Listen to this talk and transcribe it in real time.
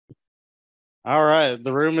All right,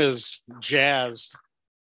 the room is jazzed.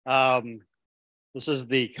 This is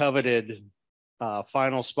the coveted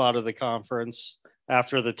final spot of the conference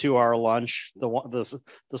after the 2-hour lunch. The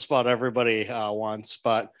spot everybody wants.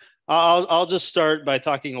 But I'll just start by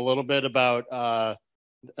talking a little bit about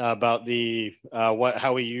the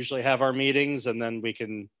how we usually have our meetings, and then we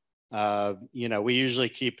can we usually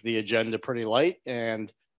keep the agenda pretty light,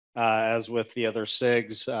 and as with the other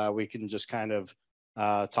SIGs, we can just kind of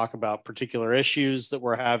talk about particular issues that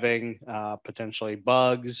we're having, potentially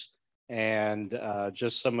bugs, and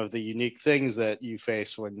just some of the unique things that you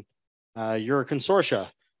face when you're a consortia.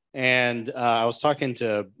 And I was talking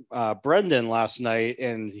to Brendan last night,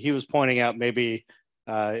 and he was pointing out maybe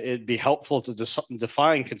it'd be helpful to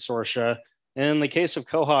define consortia. And in the case of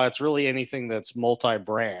Koha, it's really anything that's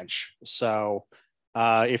multi-branch. So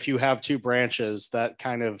if you have 2 branches, that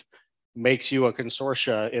kind of makes you a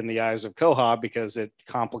consortia in the eyes of Koha, because it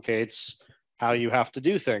complicates how you have to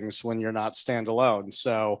do things when you're not standalone.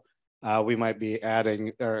 So we might be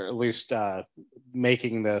adding, or at least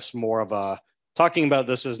making this more of a, talking about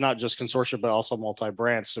this as not just consortia, but also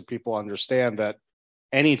multi-branch, so people understand that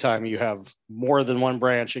anytime you have more than one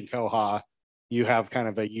branch in Koha, you have kind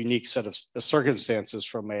of a unique set of circumstances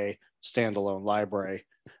from a standalone library.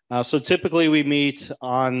 So typically we meet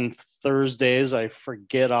on Thursdays. I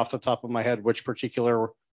forget off the top of my head which particular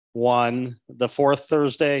one, the 4th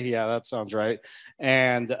Thursday. Yeah, that sounds right.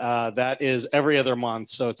 And that is every other month.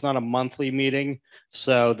 So it's not a monthly meeting.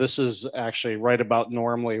 So this is actually right about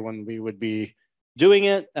normally when we would be doing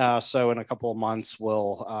it. So in a couple of months,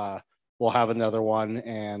 we'll have another one.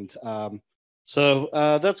 And so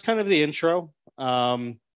that's kind of the intro.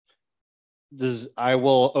 I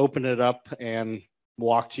will open it up and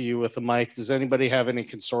walk to you with the mic. Does anybody have any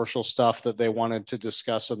consortial stuff that they wanted to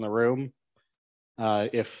discuss in the room?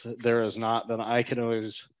 If there is not, then I can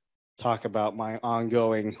always talk about my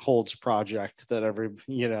ongoing holds project that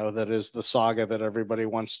that is the saga that everybody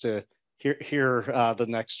wants to hear the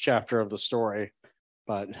next chapter of the story.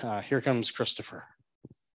 But here comes Christopher.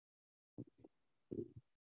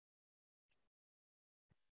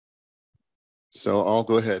 So I'll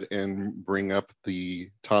go ahead and bring up the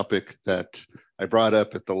topic that I brought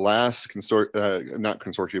up at the last not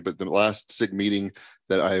consortia, but the last SIG meeting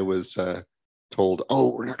that I was told, oh,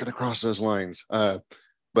 we're not going to cross those lines.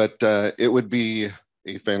 But it would be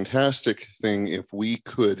a fantastic thing if we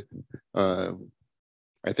could, I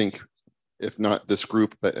think, if not this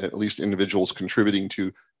group, but at least individuals contributing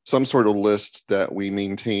to some sort of list that we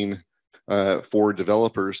maintain for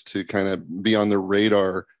developers to kind of be on the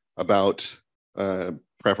radar about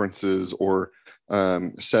preferences or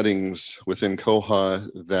settings within Koha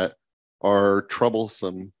that are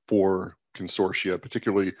troublesome for consortia,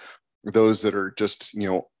 particularly those that are just,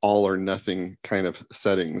 all or nothing kind of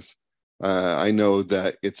settings. I know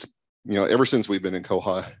that it's, ever since we've been in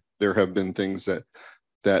Koha, there have been things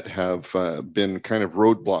that have been kind of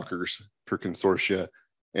roadblockers for consortia,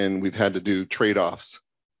 and we've had to do trade-offs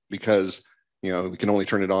because, we can only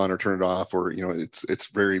turn it on or turn it off, or, it's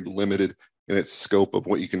very limited in its scope of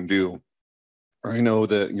what you can do. I know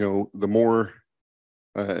that, the more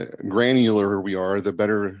granular we are, the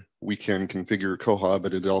better we can configure Koha,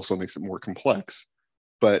 but it also makes it more complex.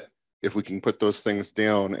 But if we can put those things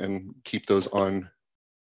down and keep those on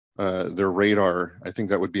their radar, I think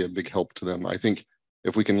that would be a big help to them. I think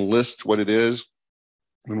if we can list what it is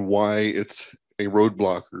and why it's a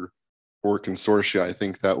roadblocker for consortia, I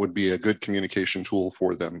think that would be a good communication tool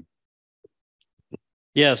for them.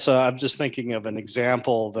 Yeah, so I'm just thinking of an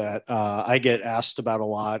example that I get asked about a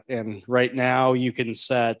lot. And right now you can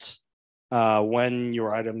set when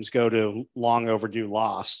your items go to long overdue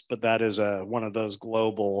lost, but that is one of those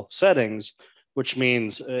global settings, which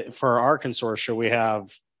means for our consortia, we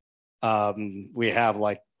have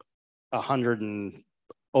like 100 and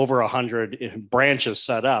over 100 branches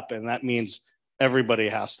set up. And that means everybody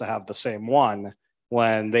has to have the same one,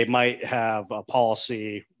 when they might have a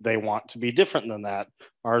policy they want to be different than that.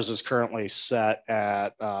 Ours is currently set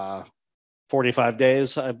at 45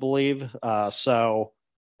 days, I believe.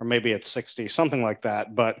 Or maybe it's 60, something like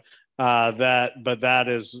that. But that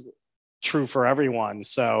is true for everyone.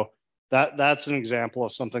 So that's an example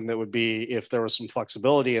of something that would be, if there was some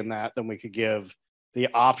flexibility in that, then we could give the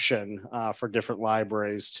option for different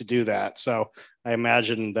libraries to do that. So I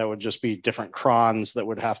imagine that would just be different crons that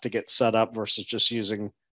would have to get set up versus just using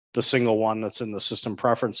the single one that's in the system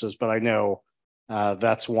preferences. But I know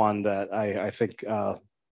that's one that I think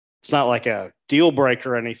it's not like a deal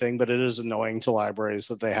breaker or anything, but it is annoying to libraries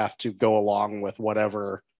that they have to go along with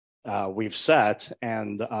whatever we've set.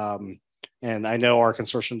 And I know our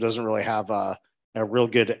consortium doesn't really have a real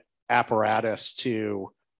good apparatus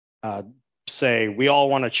to say we all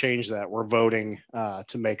want to change that. We're voting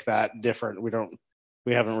to make that different.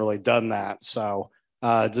 We haven't really done that. So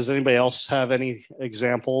does anybody else have any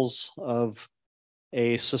examples of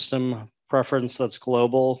a system preference that's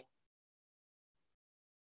global?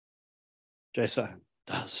 Jason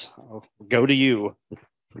does. I'll go to you.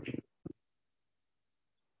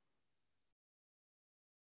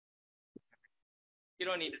 You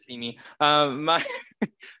don't need to see me.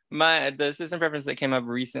 The system preference that came up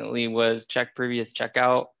recently was check previous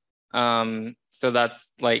checkout. So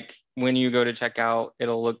that's like when you go to checkout,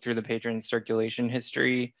 it'll look through the patron's circulation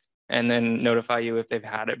history and then notify you if they've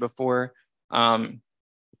had it before.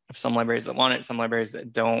 Some libraries that want it, some libraries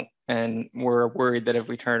that don't. And we're worried that if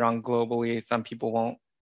we turn it on globally, some people won't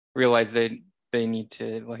realize they need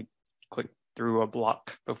to like click through a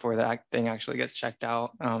block before that thing actually gets checked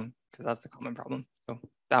out, because that's the common problem. So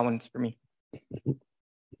that one's for me.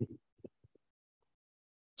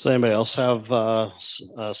 Does anybody else have a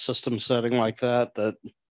system setting like that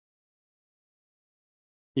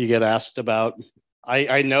you get asked about?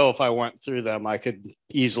 I know if I went through them, I could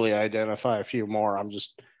easily identify a few more. I'm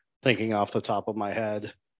just thinking off the top of my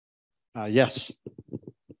head. Yes.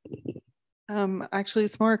 Actually,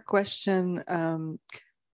 it's more a question.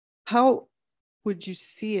 How would you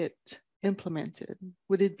see it implemented?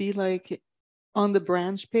 Would it be like on the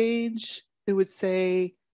branch page, it would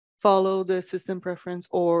say, follow the system preference,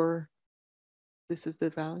 or this is the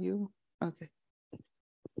value? Okay.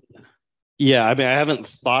 Yeah, I mean, I haven't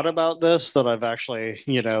thought about this, that I've actually,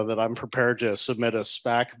 that I'm prepared to submit a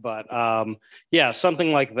spec, but yeah,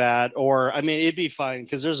 something like that. Or, I mean, it'd be fine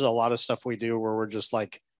because there's a lot of stuff we do where we're just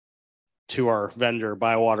like, to our vendor,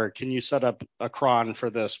 Bywater, can you set up a cron for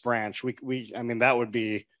this branch? I mean, that would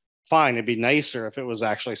be fine. It'd be nicer if it was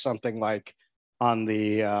actually something like on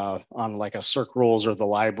the on like a circ rules or the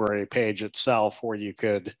library page itself where you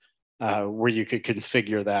could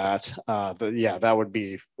configure that. But yeah, that would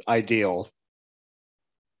be ideal.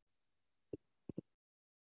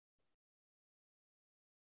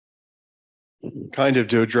 Kind of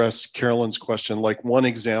to address Carolyn's question, like one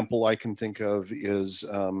example I can think of is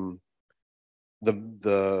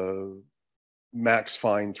the max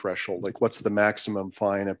fine threshold. Like what's the maximum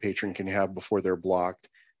fine a patron can have before they're blocked?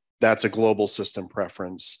 That's a global system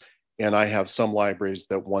preference. And I have some libraries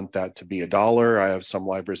that want that to be $1. I have some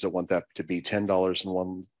libraries that want that to be $10,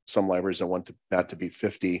 and some libraries that want that to be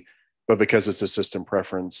 $50. But because it's a system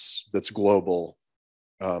preference that's global,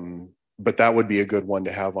 but that would be a good one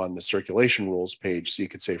to have on the circulation rules page. So you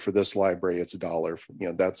could say for this library, it's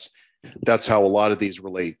 $1. That's how a lot of these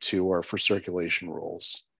relate to, or for circulation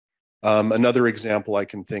rules. Another example I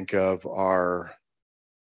can think of are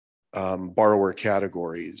borrower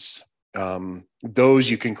categories. Those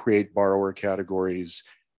you can create borrower categories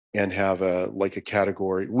and have a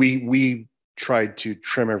category. We tried to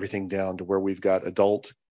trim everything down to where we've got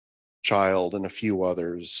adult, child, and a few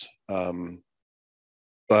others.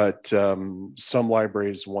 But some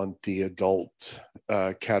libraries want the adult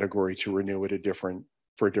category to renew at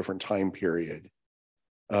for a different time period.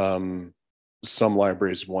 Some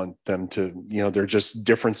libraries want them to, there are just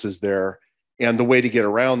differences there. And the way to get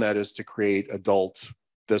around that is to create adult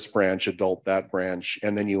this branch, adult that branch,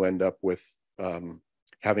 and then you end up with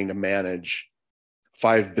having to manage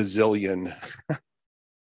 5 bazillion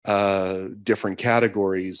different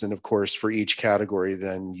categories. And of course, for each category,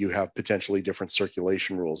 then you have potentially different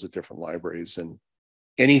circulation rules at different libraries. And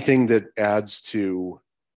anything that adds to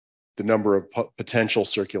the number of potential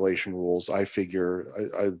circulation rules, I figure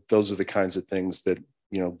those are the kinds of things that,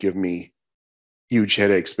 give me huge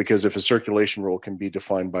headaches, because if a circulation rule can be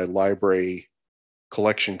defined by library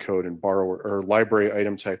collection code and borrower, or library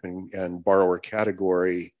item type and borrower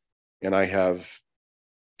category, and I have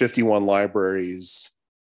 51 libraries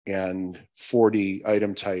and 40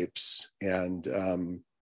 item types and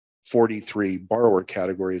 43 borrower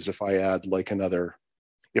categories, if I add like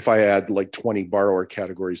 20 borrower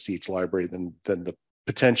categories to each library, then the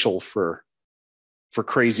potential for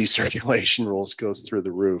crazy circulation rules goes through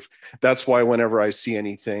the roof. That's why whenever I see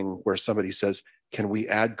anything where somebody says, can we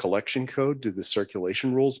add collection code to the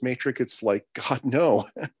circulation rules matrix? It's like, God, no.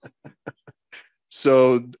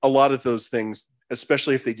 So a lot of those things,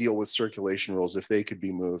 especially if they deal with circulation rules, if they could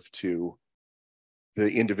be moved to the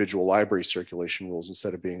individual library circulation rules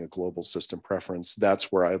instead of being a global system preference,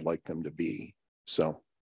 that's where I'd like them to be. So,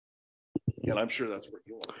 and I'm sure that's where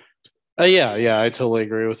you want. Yeah, I totally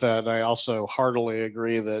agree with that. And I also heartily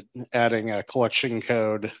agree that adding a collection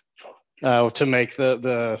code to make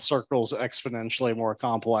the circles exponentially more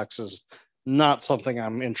complex is not something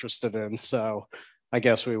I'm interested in. So I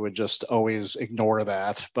guess we would just always ignore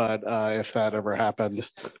that. But if that ever happened.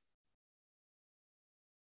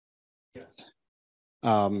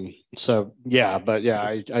 So yeah, but yeah,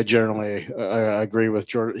 I generally agree with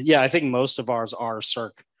Jordan. Yeah, I think most of ours are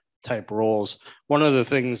circ type rules. One of the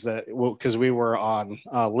things that, because we were on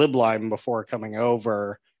LibLime before coming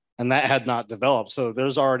over, and that had not developed, so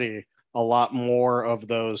there's already a lot more of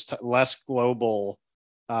those less global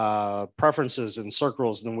preferences in circ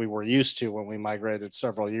rules than we were used to when we migrated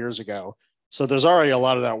several years ago. So there's already a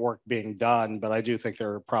lot of that work being done, but I do think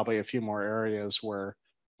there are probably a few more areas where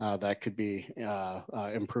that could be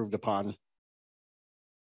improved upon.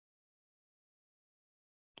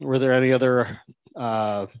 Were there any other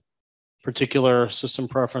particular system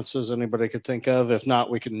preferences anybody could think of? If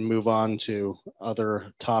not, we can move on to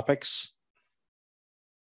other topics.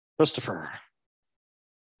 Christopher.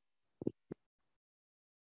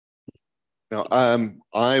 Now, I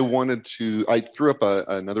threw up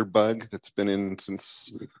another bug that's been in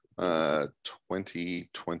since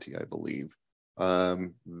 2020, I believe,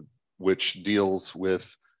 which deals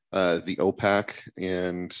with the OPAC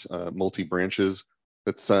and multi-branches.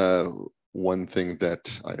 That's one thing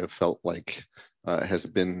that I have felt like has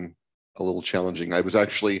been a little challenging. I was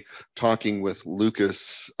actually talking with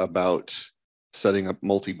Lucas about setting up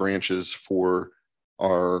multi-branches for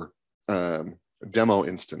our demo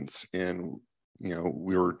instance, and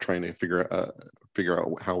we were trying to figure out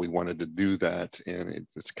how we wanted to do that, and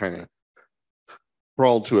it's kind of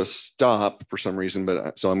crawled to a stop for some reason.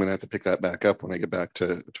 But so I'm gonna have to pick that back up when I get back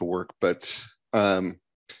to work. But back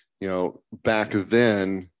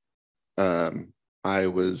then I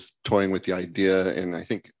was toying with the idea, and I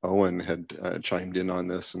think Owen had chimed in on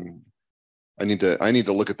this, and I need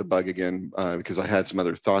to look at the bug again because I had some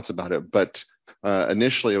other thoughts about it. But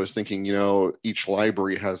initially I was thinking, each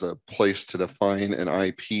library has a place to define an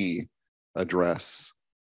IP address,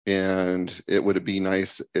 and it would be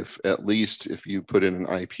nice if at least if you put in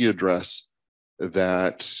an IP address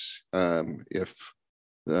that if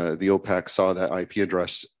the OPAC saw that IP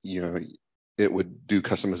address, it would do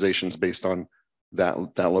customizations based on that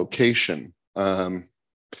location.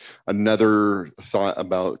 Another thought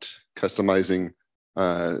about customizing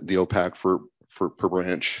the OPAC for per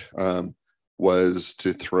branch was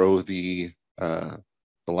to throw the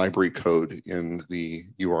library code in the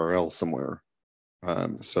URL somewhere,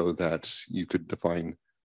 so that you could define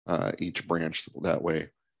each branch that way.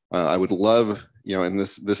 I would love, and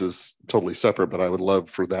this is totally separate, but I would love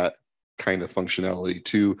for that kind of functionality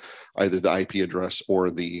to either the IP address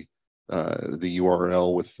or the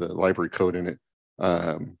URL with the library code in it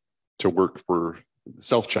to work for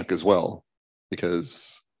self-check as well,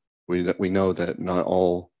 because we know that not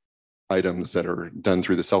all items that are done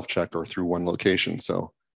through the self-check are through one location.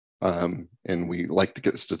 So and we like to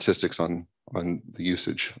get statistics on the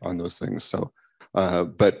usage on those things. So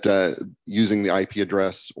but using the IP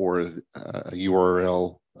address or a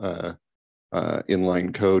URL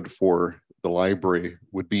inline code for the library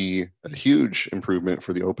would be a huge improvement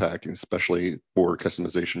for the OPAC, especially for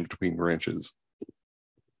customization between branches.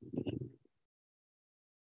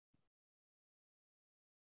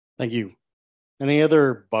 Thank you. Any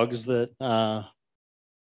other bugs that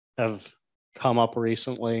have come up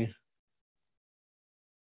recently?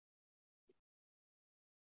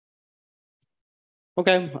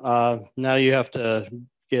 Okay, now you have to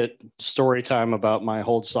get story time about my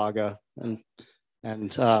hold saga,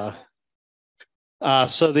 and so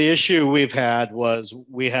the issue we've had was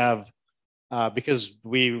we have because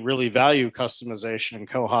we really value customization, and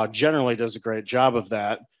Koha generally does a great job of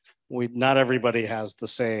that. Not everybody has the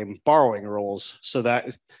same borrowing rules, so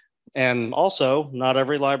that, and also not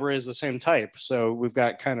every library is the same type. So we've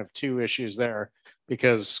got kind of two issues there,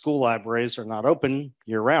 because school libraries are not open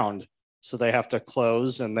year round. So they have to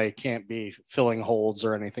close, and they can't be filling holds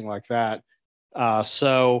or anything like that.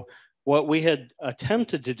 So what we had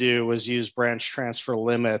attempted to do was use branch transfer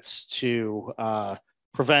limits to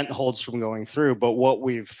prevent holds from going through. But what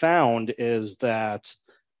we've found is that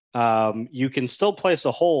you can still place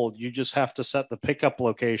a hold. You just have to set the pickup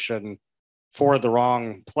location for the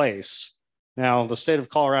wrong place. Now, the state of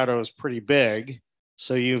Colorado is pretty big,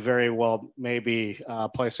 so you very well may be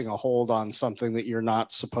placing a hold on something that you're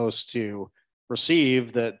not supposed to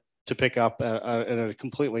receive, that to pick up in a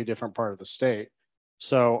completely different part of the state.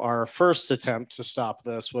 So our first attempt to stop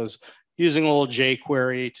this was using a little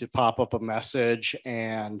jQuery to pop up a message,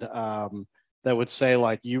 and that would say,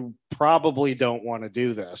 like, you probably don't want to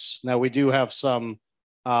do this. Now, we do have some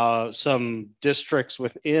districts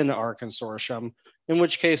within our consortium, in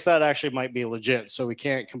which case that actually might be legit. So we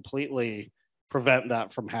can't completely prevent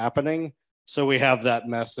that from happening. So we have that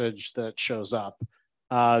message that shows up.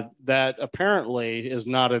 that apparently is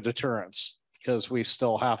not a deterrence, because we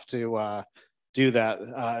still have to do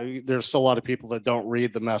that. There's still a lot of people that don't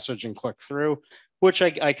read the message and click through, which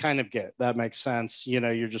I kind of get. That makes sense. You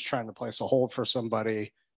know, you're just trying to place a hold for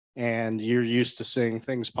somebody and you're used to seeing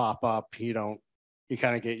things pop up. You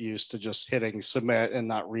kind of get used to just hitting submit and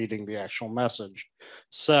not reading the actual message.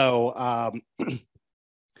 So,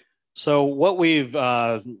 so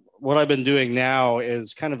what I've been doing now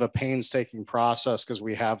is kind of a painstaking process, because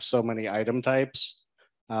we have so many item types.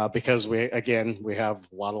 Because we have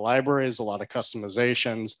a lot of libraries, a lot of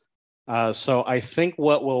customizations. So I think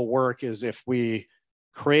what will work is if we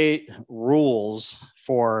create rules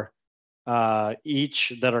for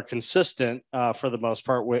each that are consistent for the most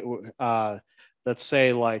part, that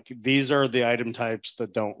say like, these are the item types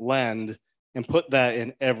that don't lend, and put that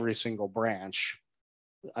in every single branch.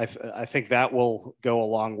 I think that will go a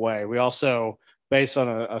long way. We also, based on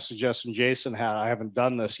a suggestion Jason had, I haven't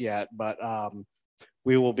done this yet, but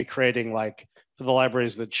we will be creating, like, for the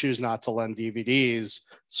libraries that choose not to lend DVDs,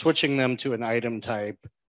 switching them to an item type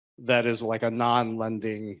that is like a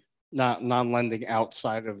non-lending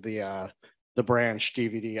outside of the branch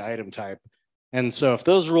DVD item type. And so if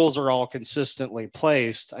those rules are all consistently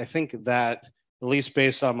placed, I think that, at least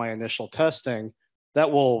based on my initial testing, that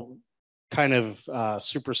will kind of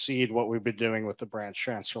supersede what we've been doing with the branch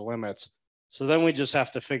transfer limits. So then we just have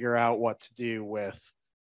to figure out what to do with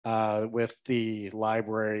the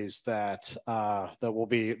libraries that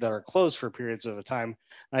are closed for periods of a time.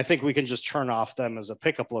 And I think we can just turn off them as a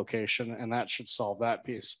pickup location, and that should solve that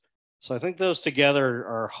piece. So I think those together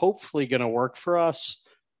are hopefully going to work for us.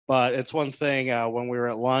 But it's one thing, when we were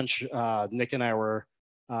at lunch, Nick and I were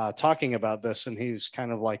talking about this, and he's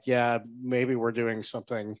kind of like, yeah, maybe we're doing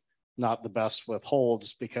something not the best with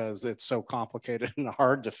holds, because it's so complicated and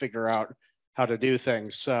hard to figure out how to do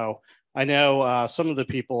things. So I know some of the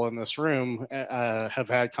people in this room have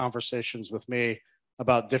had conversations with me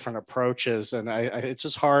about different approaches, and it's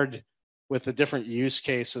just hard with the different use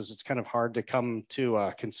cases. It's kind of hard to come to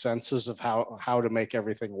a consensus of how to make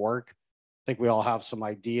everything work. I think we all have some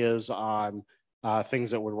ideas on things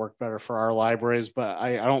that would work better for our libraries, but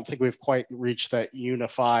I don't think we've quite reached that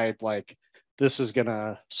unified, like, this is going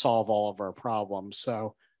to solve all of our problems.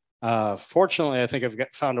 So fortunately, I think I've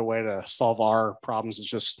found a way to solve our problems. It's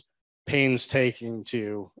just painstaking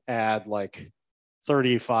to add like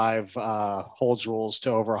 35 holds rules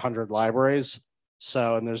to over 100 libraries.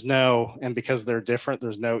 So, and because they're different,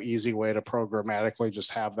 there's no easy way to programmatically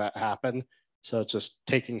just have that happen. So it's just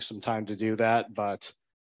taking some time to do that, but,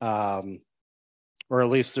 or at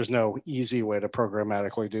least there's no easy way to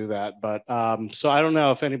programmatically do that. But so I don't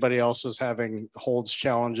know if anybody else is having holds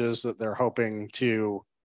challenges that they're hoping to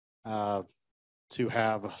have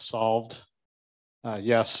solved.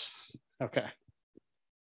 Yes. Okay.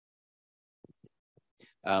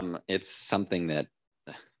 It's something that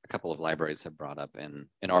a couple of libraries have brought up in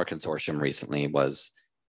our consortium recently, was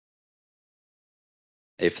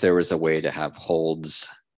if there was a way to have holds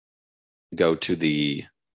go to the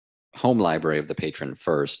home library of the patron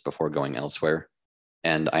first before going elsewhere.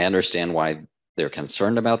 And I understand why they're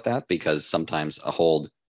concerned about that, because sometimes a hold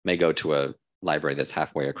may go to a library that's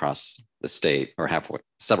halfway across the state or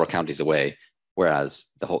several counties away, whereas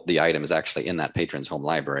the item is actually in that patron's home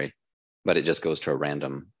library, but it just goes to a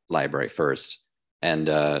random library first. And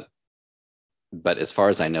but as far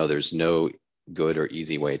as I know, there's no good or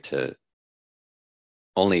easy way to,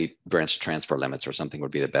 only branch transfer limits or something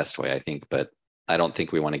would be the best way, I think, but I don't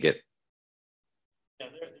think we want to get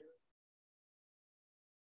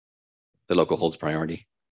the local holds priority.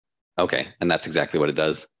 Okay, and that's exactly what it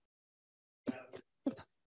does.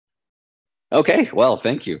 Okay, well,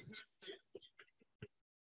 thank you.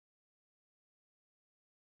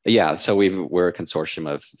 Yeah, so we're a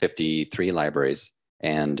consortium of 53 libraries,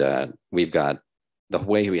 and we've got, the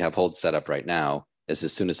way we have holds set up right now is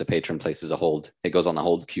as soon as a patron places a hold, it goes on the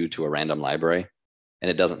hold queue to a random library, and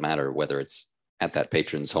it doesn't matter whether it's at that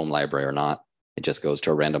patron's home library or not. It just goes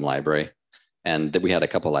to a random library. And we had a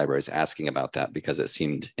couple libraries asking about that because it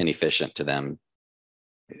seemed inefficient to them.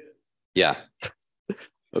 Yeah.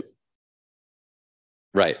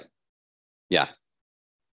 Right. Yeah.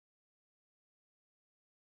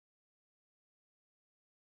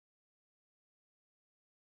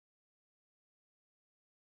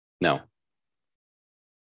 No.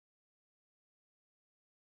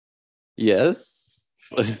 Yes.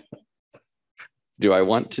 Do I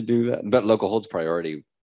want to do that? But local holds priority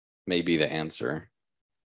may be the answer.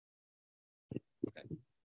 Okay.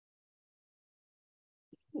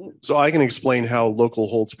 So I can explain how local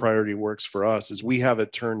holds priority works for us. Is we have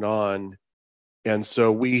it turned on And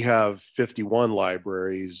so we have 51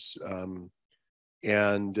 libraries,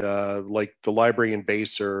 and like the library in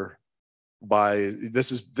Baser,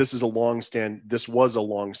 this was a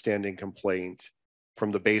long-standing complaint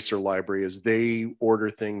from the Baser library, is they order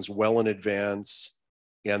things well in advance,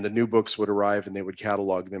 and the new books would arrive and they would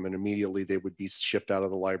catalog them, and immediately they would be shipped out of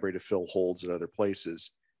the library to fill holds at other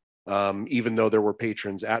places. Even though there were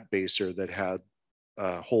patrons at Baser that had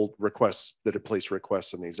hold requests, that had placed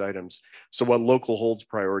requests on these items. So what local holds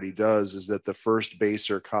priority does is that the first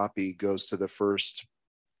Baser copy goes to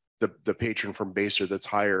the patron from Baser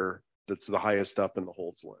that's the highest up in the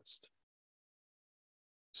holds list.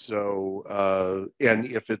 So and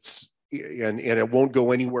it won't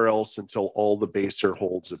go anywhere else until all the Baser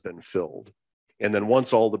holds have been filled. And then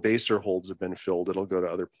once all the Baser holds have been filled, it'll go to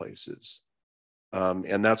other places.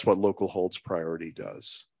 And that's what local holds priority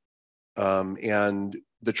does. And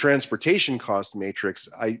the transportation cost matrix,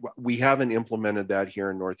 we haven't implemented that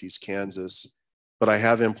here in Northeast Kansas, but I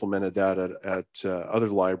have implemented that at other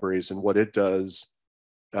libraries. And what it does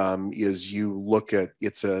is you look at,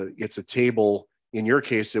 it's a table. In your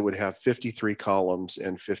case, it would have 53 columns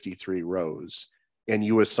and 53 rows, and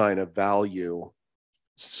you assign a value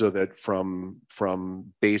so that from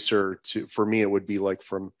Baser to, for me, it would be like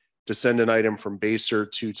to send an item from Baser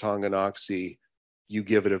to Tonganoxie, you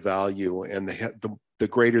give it a value, and the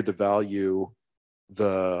greater the value,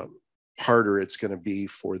 the harder it's going to be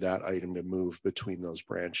for that item to move between those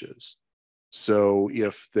branches. So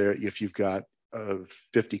if you've got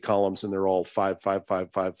 50 columns and they're all 5, 5, 5,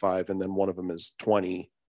 5, 5, and then one of them is 20,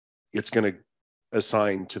 it's going to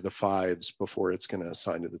assign to the 5s before it's going to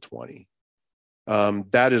assign to the 20.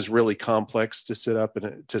 That is really complex to set up.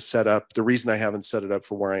 The reason I haven't set it up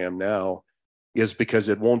for where I am now is because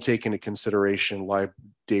it won't take into consideration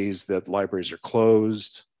days that libraries are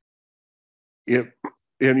closed. It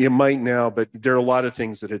might now, but there are a lot of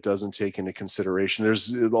things that it doesn't take into consideration.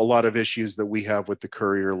 There's a lot of issues that we have with the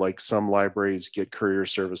courier, like some libraries get courier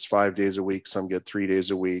service 5 days a week, some get 3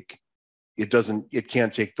 days a week. It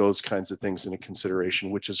can't take those kinds of things into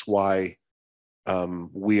consideration, which is why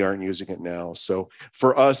we aren't using it now. So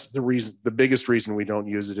for us, the biggest reason we don't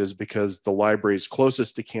use it is because the libraries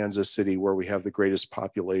closest to Kansas City, where we have the greatest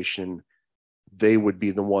population, they would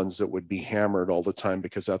be the ones that would be hammered all the time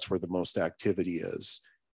because that's where the most activity is.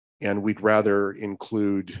 And we'd rather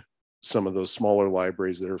include some of those smaller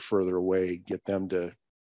libraries that are further away, get them to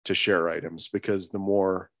share items, because that's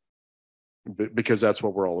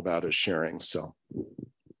what we're all about, is sharing. So.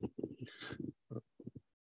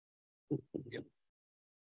 Yep.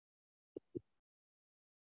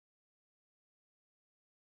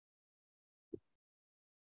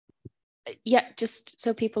 Yeah, just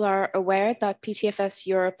so people are aware that PTFS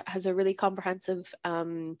Europe has a really comprehensive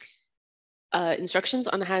instructions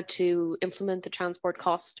on how to implement the transport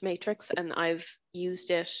cost matrix, and I've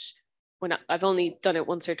used it when I've only done it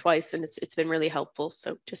once or twice, and it's been really helpful.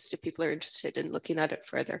 So just if people are interested in looking at it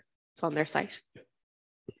further, it's on their site.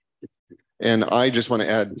 And I just want to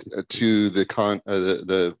add to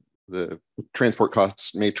the transport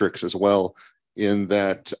costs matrix as well, in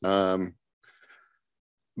that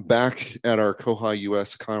back at our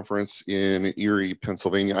Koha-US conference in Erie,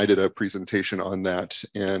 Pennsylvania, I did a presentation on that,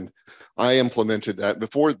 and I implemented that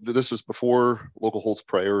before. This was before local holds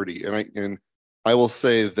priority, and I will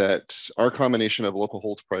say that our combination of local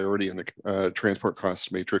holds priority and the transport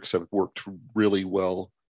cost matrix have worked really well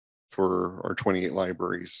for our 28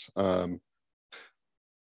 libraries.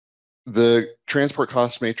 The transport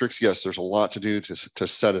cost matrix, yes, there's a lot to do to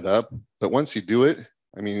set it up, but once you do it,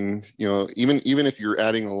 I mean, you know, even if you're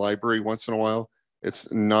adding a library once in a while,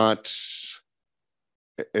 it's not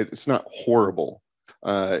horrible.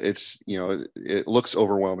 It looks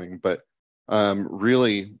overwhelming, but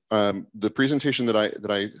really, the presentation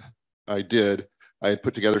that I did, I had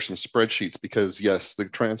put together some spreadsheets, because yes, the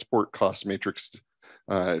transport cost matrix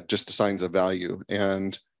just assigns a value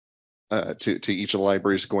and to each of the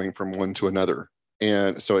libraries going from one to another,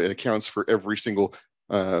 and so it accounts for every single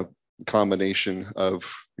combination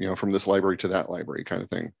of, you know, from this library to that library kind of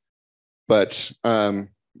thing. But the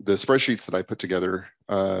spreadsheets that I put together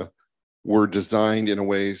were designed in a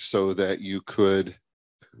way so that you could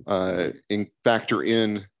factor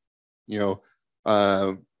in, you know,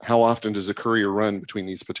 how often does a courier run between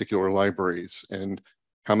these particular libraries, and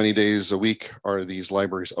how many days a week are these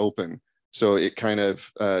libraries open. So it kind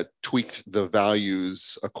of tweaked the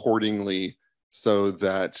values accordingly, so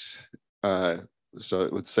that so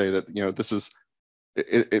it would say that, you know, this is,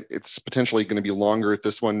 it's potentially going to be longer at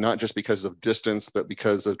this one, not just because of distance, but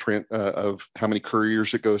because of how many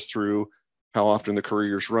couriers it goes through, how often the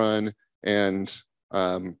couriers run, and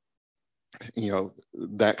you know,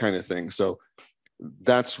 that kind of thing. So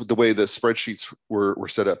that's the way the spreadsheets were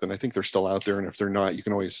set up. And I think they're still out there. And if they're not, you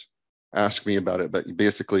can always ask me about it. But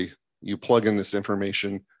basically, you plug in this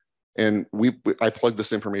information, and I plugged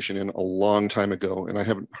this information in a long time ago, and I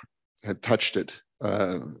haven't had touched it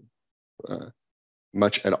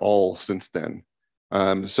much at all since then.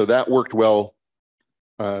 So that worked well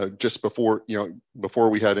just before, you know, before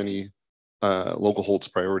we had any local holds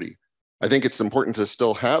priority. I think it's important to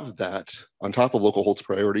still have that on top of local holds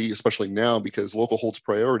priority, especially now, because local holds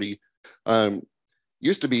priority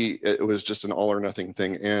used to be, it was just an all or nothing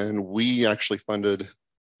thing. And we actually funded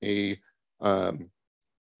an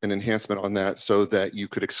enhancement on that so that you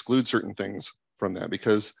could exclude certain things from that,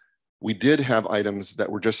 because we did have items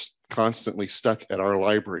that were just constantly stuck at our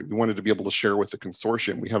library. We wanted to be able to share with the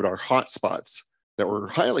consortium. We had our hotspots that were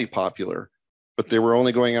highly popular, but they were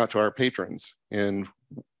only going out to our patrons. And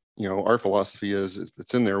you know, our philosophy is if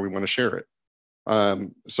it's in there, we want to share it.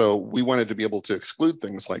 So we wanted to be able to exclude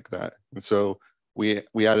things like that. And so we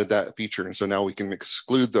added that feature. And so now we can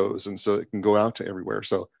exclude those. And so it can go out to everywhere.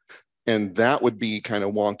 So, and that would be kind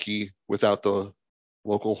of wonky without the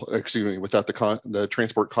local, excuse me, without the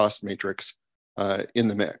transport cost matrix in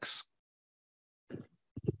the mix.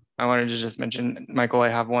 I wanted to just mention, Michael, I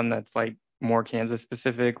have one that's like more Kansas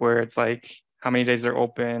specific, where it's like how many days they're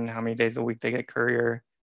open, how many days a week they get courier.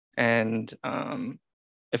 And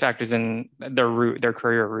it factors in their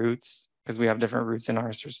courier routes, because we have different routes in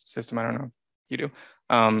our system. I don't know if you do.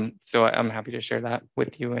 So I'm happy to share that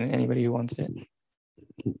with you and anybody who wants it.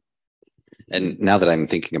 And now that I'm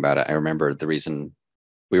thinking about it, I remember the reason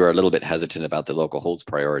we were a little bit hesitant about the local holds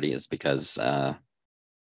priority is because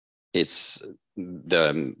it's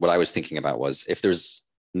what I was thinking about was if there's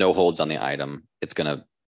no holds on the item, it's going to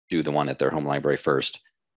do the one at their home library first.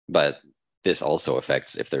 But this also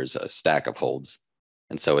affects if there's a stack of holds.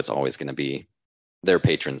 And so it's always going to be their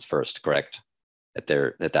patrons first, correct? At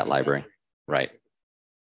that library, right?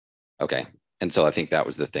 Okay. And so I think that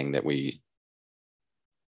was the thing that we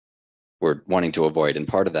were wanting to avoid. And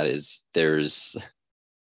part of that is there's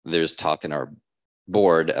talk in our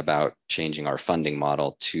board about changing our funding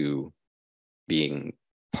model to being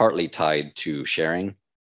partly tied to sharing,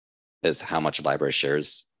 as how much library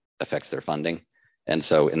shares affects their funding. And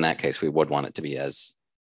so in that case, we would want it to be as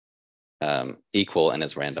equal and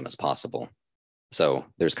as random as possible. So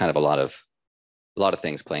there's kind of a lot of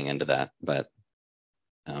things playing into that, but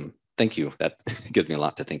thank you. That gives me a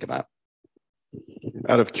lot to think about.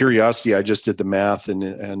 Out of curiosity, I just did the math,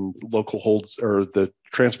 and local holds, or the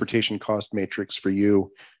transportation cost matrix for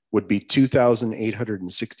you, would be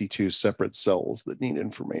 2,862 separate cells that need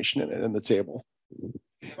information in it in the table.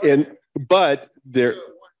 But there,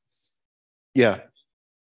 yeah.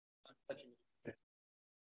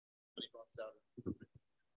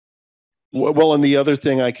 Well, and the other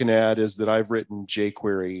thing I can add is that I've written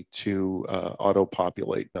jQuery to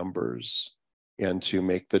auto-populate numbers and to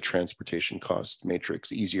make the transportation cost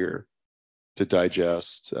matrix easier to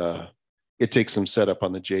digest. It takes some setup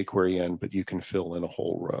on the jQuery end, but you can fill in a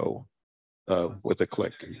whole row with a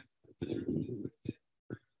click.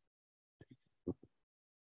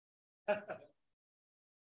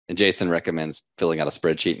 And Jason recommends filling out a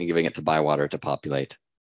spreadsheet and giving it to Bywater to populate.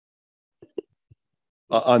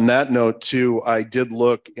 On that note too, I did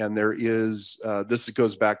look, and there is, this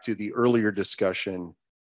goes back to the earlier discussion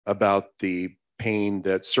about the pain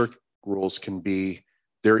that circ rules can be.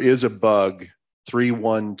 There is a bug,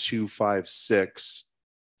 31256,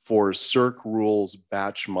 for circ rules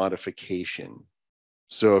batch modification.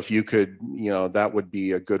 So if you could, that would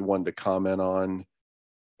be a good one to comment on.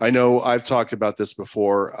 I know I've talked about this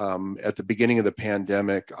before. At the beginning of the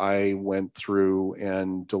pandemic, I went through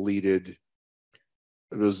and deleted,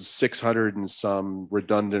 it was 600 and some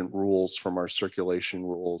redundant rules from our circulation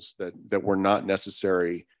rules that were not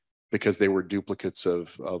necessary because they were duplicates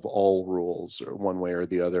of all rules, or one way or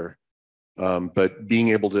the other. But being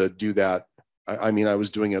able to do that, I mean, I was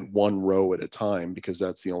doing it one row at a time because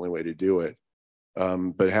that's the only way to do it.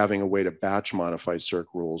 But having a way to batch modify circ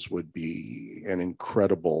rules would be an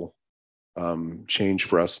incredible change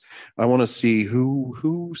for us. I want to see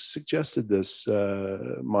who suggested this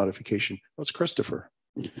modification. Oh, it's Christopher.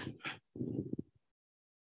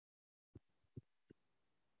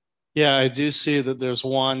 Yeah, I do see that there's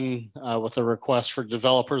one with a request for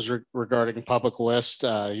developers regarding public list.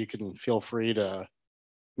 You can feel free to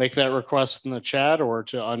make that request in the chat or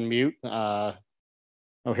to unmute. Oh,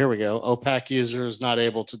 here we go. OPAC users not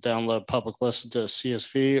able to download public list into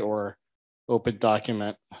CSV or open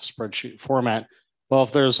document spreadsheet format. Well,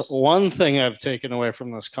 if there's one thing I've taken away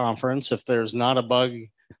from this conference, if there's not a bug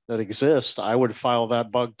that exist, I would file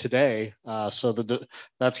that bug today. So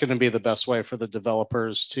that's going to be the best way for the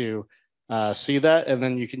developers to see that. And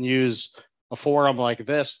then you can use a forum like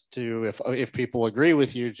this to, if people agree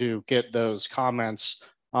with you, to get those comments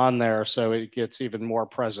on there so it gets even more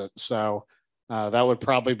present. So that would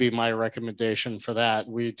probably be my recommendation for that.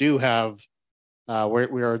 We do have,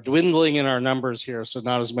 we are dwindling in our numbers here, so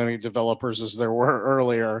not as many developers as there were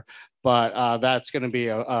earlier, but that's going to be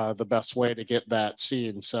the best way to get that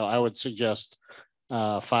seen. So I would suggest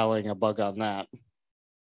filing a bug on that.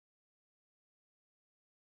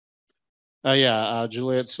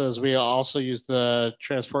 Juliet says we also use the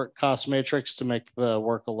transport cost matrix to make the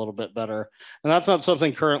work a little bit better. And that's not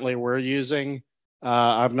something currently we're using.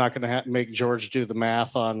 I'm not going to make George do the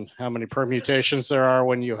math on how many permutations there are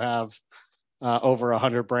when you have over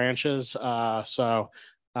 100 branches.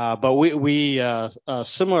 But we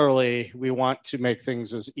similarly, we want to make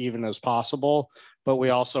things as even as possible, but we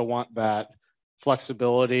also want that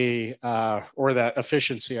flexibility or that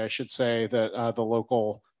efficiency, I should say, that the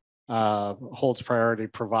local holds priority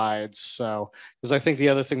provides. So, because I think the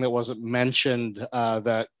other thing that wasn't mentioned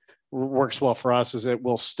that works well for us is it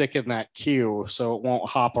will stick in that queue, so it won't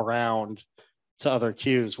hop around to other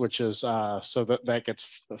queues, which is so that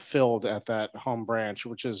gets filled at that home branch,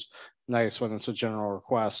 which is nice when it's a general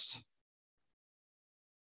request.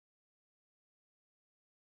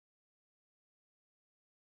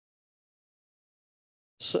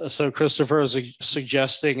 So Christopher is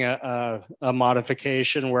suggesting a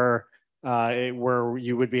modification where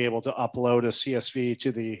you would be able to upload a CSV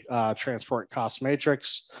to the transport cost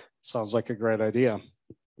matrix. Sounds like a great idea.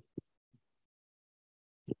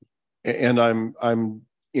 And I'm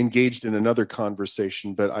engaged in another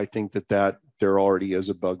conversation, but I think that there already is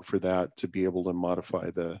a bug for that, to be able to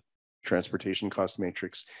modify the transportation cost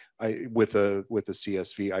matrix. With a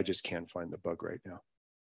CSV, I just can't find the bug right now.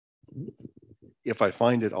 If I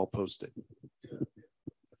find it, I'll post it.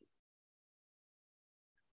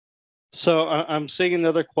 So I'm seeing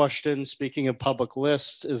another question. Speaking of public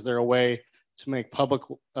lists, is there a way to make public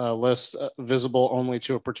lists visible only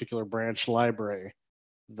to a particular branch library?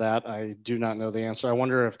 That I do not know the answer. I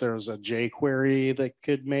wonder if there's a jQuery that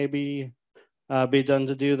could maybe be done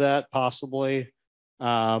to do that, possibly.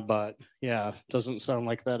 But yeah, doesn't sound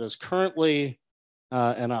like that is currently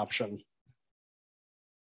an option.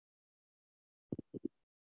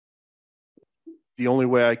 The only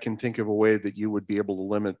way I can think of a way that you would be able to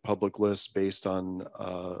limit public lists based on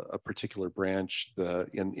a particular branch,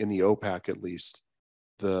 in the OPAC at least,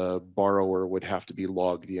 the borrower would have to be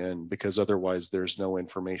logged in, because otherwise there's no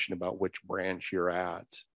information about which branch you're at.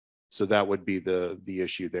 So that would be the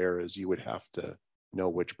issue there, is you would have to know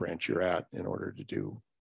which branch you're at in order to do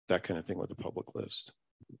that kind of thing with a public list.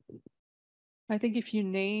 I think if you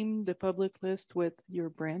name the public list with your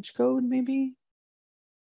branch code, maybe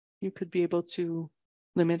you could be able to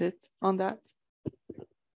limit it on that.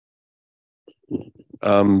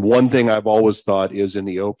 One thing I've always thought is, in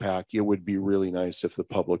the OPAC, it would be really nice if the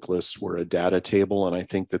public lists were a data table. And I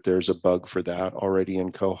think that there's a bug for that already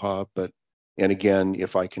in Koha. And again,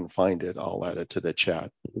 if I can find it, I'll add it to the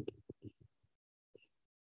chat.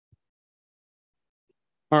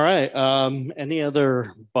 All right. Any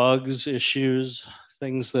other bugs, issues,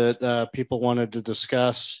 things that people wanted to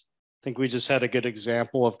discuss? I think we just had a good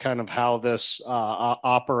example of kind of how this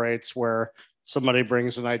operates, where somebody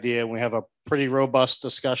brings an idea and we have a pretty robust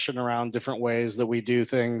discussion around different ways that we do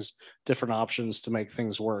things, different options to make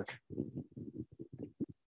things work.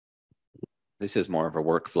 This is more of a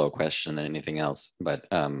workflow question than anything else, but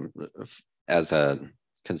as a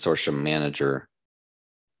consortium manager,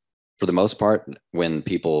 for the most part, when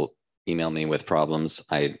people email me with problems,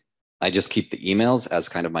 I just keep the emails as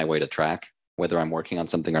kind of my way to track whether I'm working on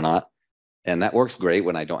something or not. And that works great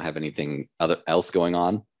when I don't have anything else going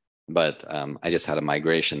on. But I just had a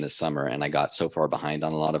migration this summer and I got so far behind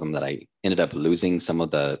on a lot of them that I ended up losing some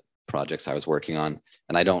of the projects I was working on.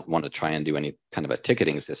 And I don't want to try and do any kind of a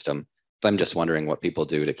ticketing system, but I'm just wondering what people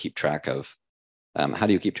do to keep track of, how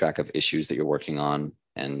do you keep track of issues that you're working on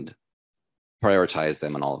and prioritize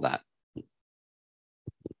them and all of that?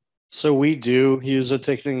 So we do use a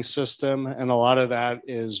ticketing system, and a lot of that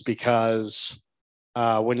is because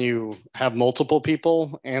when you have multiple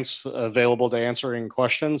people available to answering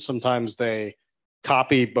questions, sometimes they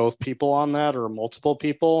copy both people on that or multiple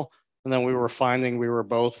people. And then we were finding we were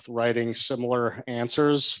both writing similar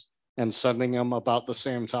answers and sending them about the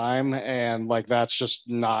same time. And like, that's just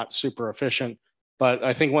not super efficient. But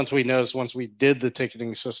I think once we did the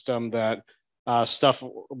ticketing system, that stuff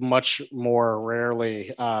much more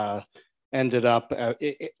rarely ended up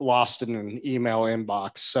lost in an email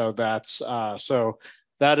inbox. So that's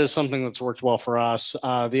that is something that's worked well for us.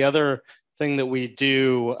 The other thing that we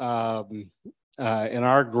do in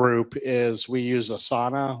our group is we use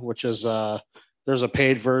Asana, which is there's a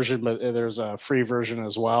paid version, but there's a free version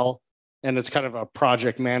as well. And it's kind of a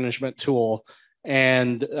project management tool.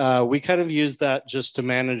 And we kind of use that just to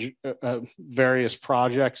manage various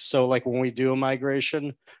projects. So like when we do a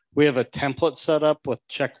migration, we have a template set up with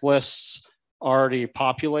checklists already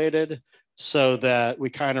populated so that we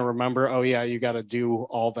kind of remember, oh yeah, you got to do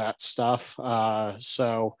all that stuff. We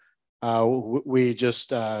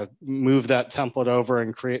just move that template over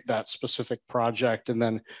and create that specific project and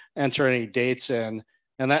then enter any dates in.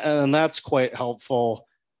 And that's quite helpful.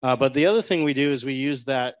 But the other thing we do is we use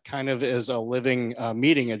that kind of as a living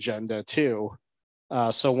meeting agenda too.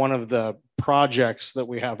 So one of the projects that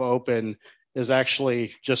we have open is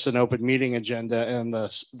actually just an open meeting agenda, and the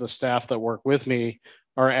staff that work with me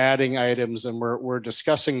are adding items, and we're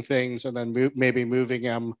discussing things and then maybe moving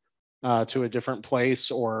them to a different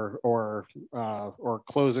place or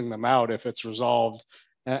closing them out if it's resolved.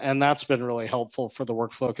 And that's been really helpful for the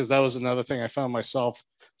workflow, because that was another thing I found myself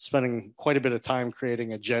spending quite a bit of time creating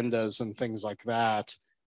agendas and things like that.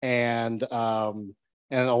 And a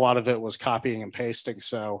lot of it was copying and pasting.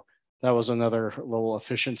 So that was another little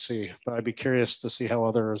efficiency, but I'd be curious to see how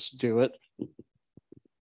others do it.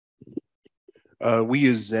 We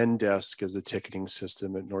use Zendesk as a ticketing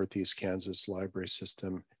system at Northeast Kansas Library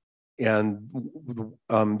System. And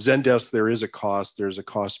Zendesk, there is a cost. There's a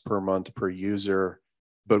cost per month per user,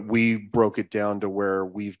 but we broke it down to where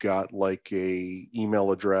we've got like a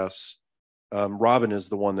email address. Robin is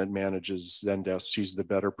the one that manages Zendesk. She's the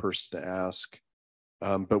better person to ask.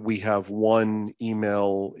 But we have one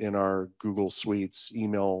email in our Google Suites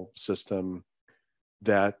email system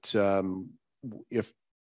that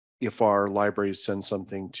if our libraries send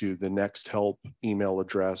something to the Next Help email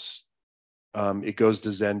address, it goes to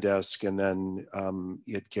Zendesk, and then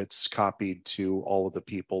it gets copied to all of the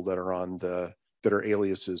people that are on that are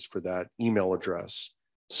aliases for that email address.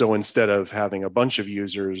 So instead of having a bunch of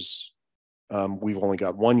users, we've only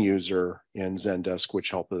got one user in Zendesk,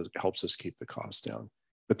 which helps us keep the cost down.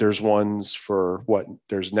 But there's ones for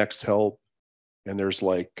there's Next Help, and there's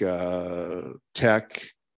like tech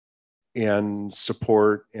and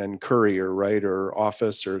support and courier, right? Or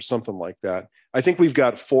office or something like that. I think we've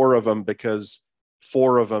got 4 of them because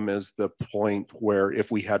 4 of them is the point where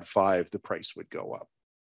if we had 5, the price would go up.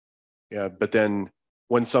 Yeah, but then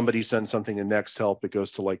when somebody sends something to Next Help, it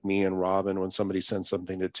goes to like me and Robin. When somebody sends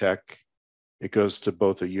something to tech, it goes to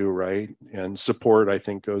both of you, right? And support, I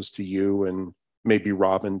think, goes to you and maybe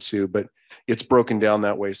Robin too, but it's broken down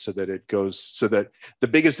that way so that it goes, so that the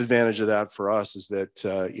biggest advantage of that for us is that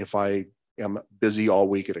if I am busy all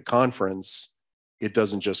week at a conference, it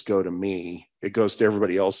doesn't just go to me, it goes to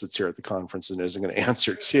everybody else that's here at the conference and isn't going to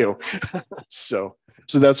answer too. So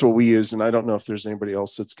that's what we use. And I don't know if there's anybody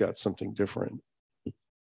else that's got something different.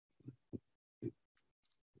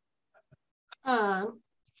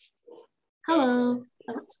 Hello.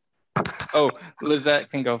 Oh, Lizette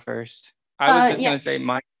can go first. I was just going to say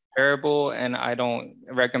mine's terrible and I don't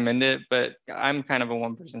recommend it, but I'm kind of a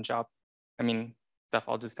one-person shop. I mean, stuff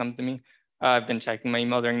all just comes to me. I've been checking my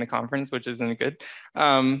email during the conference, which isn't good.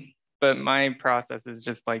 But my process is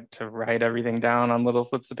just like to write everything down on little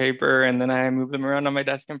slips of paper, and then I move them around on my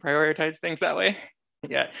desk and prioritize things that way.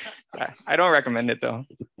 Yeah, I don't recommend it though.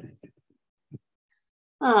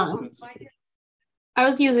 I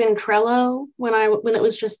was using Trello when it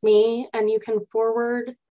was just me, and you can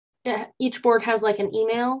forward. Each board has like an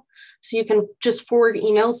email, so you can just forward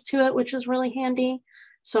emails to it, which is really handy.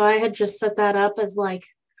 So I had just set that up as like,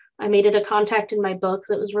 I made it a contact in my book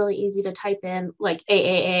that was really easy to type in, like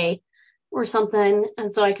AAA or something.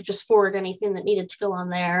 And so I could just forward anything that needed to go on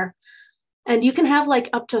there. And you can have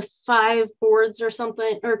like up to 5 boards or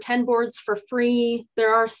something, or 10 boards for free.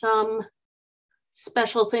 There are some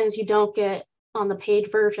special things you don't get on the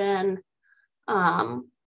paid version.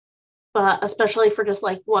 But especially for just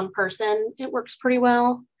like one person, it works pretty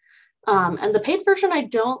well. And the paid version, I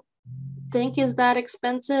don't think is that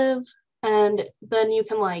expensive. And then you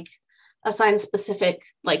can like assign specific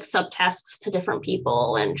like subtasks to different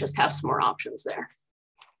people and just have some more options there.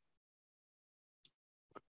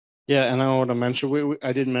 Yeah, and I want to mention,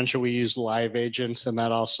 I didn't mention we use live agents, and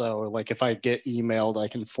that also, like if I get emailed, I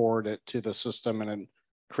can forward it to the system and it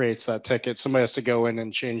creates that ticket. Somebody has to go in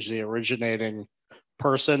and change the originating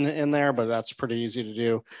person in there, but that's pretty easy to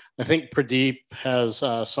do. I think Pradeep has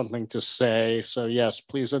something to say. So yes,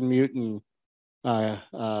 please unmute and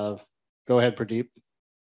go ahead, Pradeep.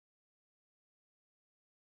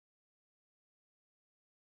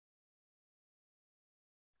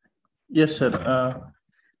 Yes, sir.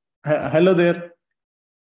 Hello there.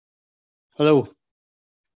 Hello.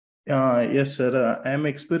 Yes, sir. I am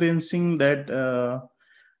experiencing that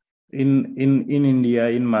in India,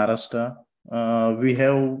 in Maharashtra, we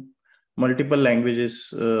have multiple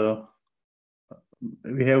languages.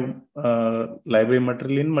 We have library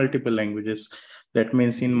material in multiple languages. That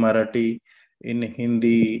means in Marathi, in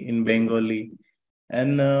Hindi, in Bengali,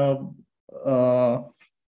 and I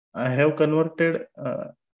have converted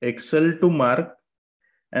Excel to Mark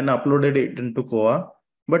and uploaded it into Koha.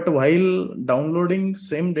 But while downloading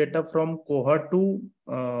same data from Koha to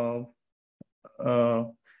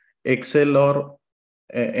Excel or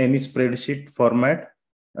any spreadsheet format,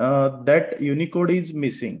 that Unicode is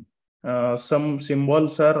missing. Some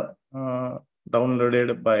symbols are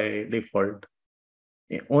downloaded by default.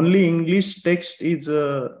 Only English text is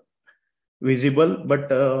visible, but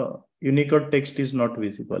Unicode text is not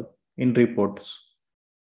visible in reports.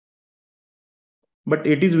 But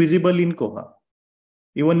it is visible in Koha.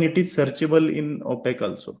 Even it is searchable in OPEC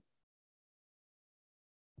also.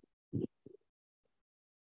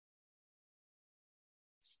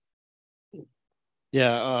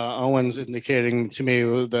 Yeah, Owen's indicating to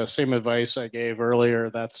me the same advice I gave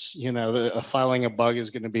earlier. That's, filing a bug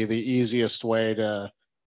is going to be the easiest way to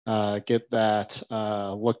get that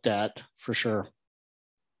looked at for sure.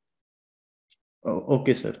 Oh,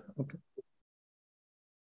 okay, sir. Okay.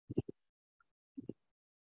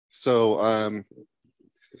 So,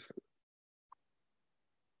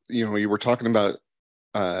 you were talking about,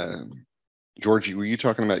 Georgie, were you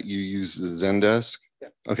talking about you use Zendesk? Yeah.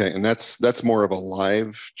 Okay, and that's more of a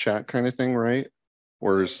live chat kind of thing, right?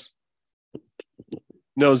 Or is...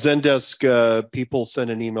 No, Zendesk, people send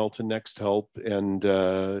an email to Next Help and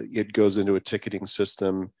it goes into a ticketing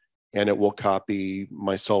system and it will copy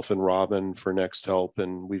myself and Robin for Next Help.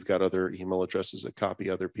 And we've got other email addresses that copy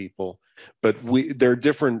other people. But there are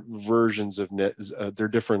different versions of there are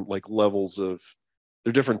different levels of,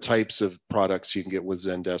 there are different types of products you can get with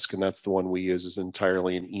Zendesk. And that's the one we use, is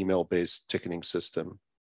entirely an email-based ticketing system.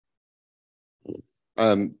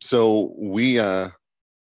 So we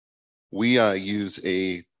use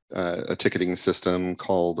a ticketing system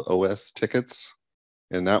called OS Tickets,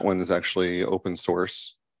 and that one is actually open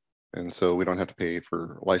source, and so we don't have to pay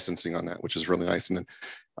for licensing on that, which is really nice. And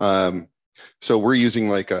then, so we're using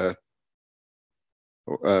a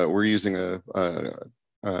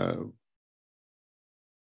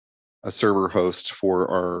server host for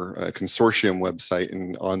our Consortium website,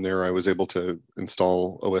 and on there I was able to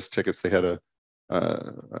install OS Tickets. They had a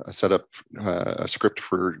setup, a script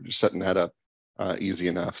for setting that up easy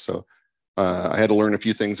enough. So I had to learn a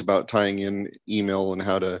few things about tying in email and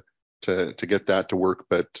how to get that to work.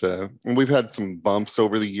 But and we've had some bumps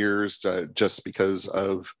over the years just because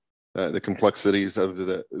of the complexities of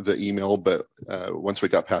the email. But once we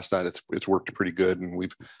got past that, it's worked pretty good, and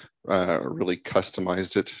we've really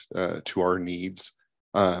customized it to our needs.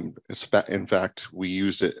 In fact, we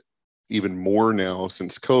used it even more now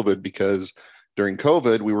since COVID, because during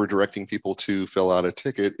COVID, we were directing people to fill out a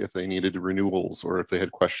ticket if they needed renewals or if they had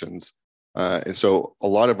questions. And so a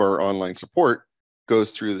lot of our online support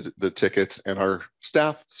goes through the tickets, and our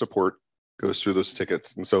staff support goes through those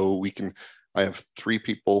tickets. And so I have 3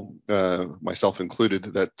 people, myself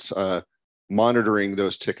included, that's monitoring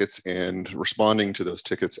those tickets and responding to those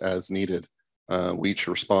tickets as needed. We each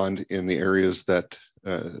respond in the areas that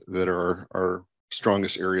are our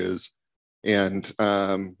strongest areas. And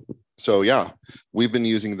so, yeah, we've been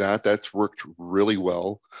using that. That's worked really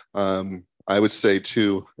well. I would say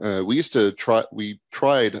too, we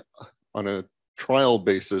tried on a trial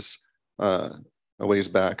basis a ways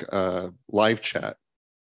back, live chat,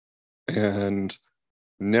 and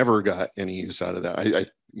never got any use out of that.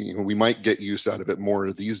 We might get use out of it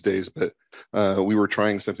more these days, but we were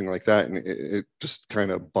trying something like that, and it just kind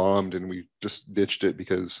of bombed, and we just ditched it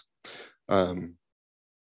because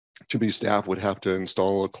too many staff would have to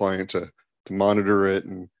install a client to monitor it,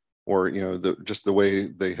 or just the way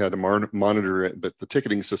they had to monitor it. But the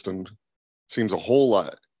ticketing system seems a whole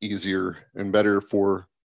lot easier and better for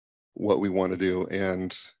what we want to do.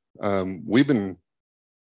 And I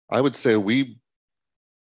would say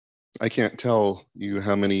I can't tell you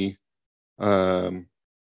how many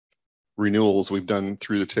renewals we've done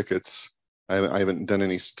through the tickets. I haven't done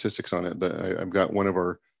any statistics on it, but I've got one of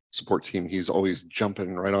our support team. He's always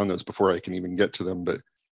jumping right on those before I can even get to them. But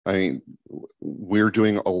we're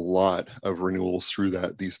doing a lot of renewals through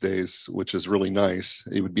that these days, which is really nice.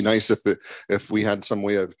 It would be nice if we had some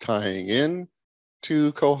way of tying in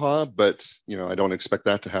to Koha, but I don't expect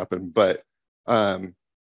that to happen. But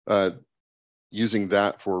using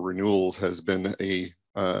that for renewals has been a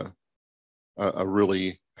a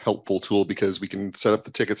really helpful tool, because we can set up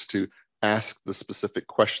the tickets to ask the specific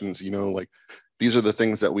questions, like these are the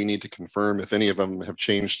things that we need to confirm. If any of them have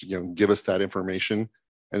changed, give us that information.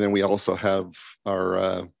 And then we also have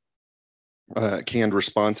our canned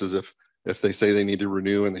responses. If they say they need to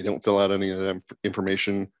renew and they don't fill out any of that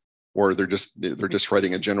information, or they're just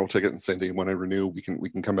writing a general ticket and saying they want to renew, we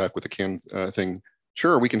can come back with a canned thing.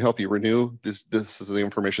 Sure, we can help you renew. This is the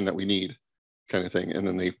information that we need, kind of thing. And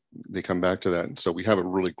then they come back to that. And so we have a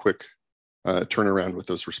really quick turnaround with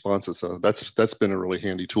those responses. So that's been a really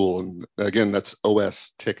handy tool. And again, that's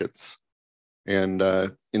OS tickets. And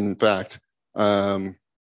in fact,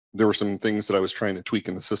 there were some things that I was trying to tweak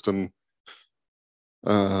in the system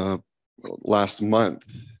last month,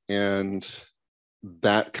 and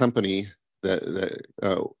that company that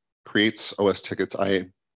creates OS tickets, I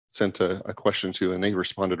sent a question to, and they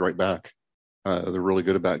responded right back. They're really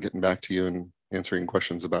good about getting back to you and answering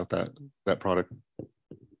questions about that product.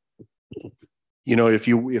 If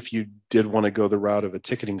you did want to go the route of a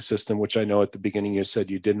ticketing system, which I know at the beginning you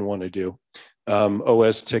said you didn't want to do,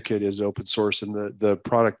 OS Ticket is open source, and the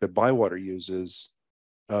product that Bywater uses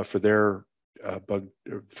for their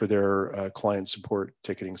client support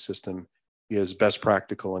ticketing system is Best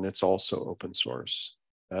Practical, and it's also open source.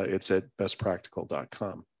 It's at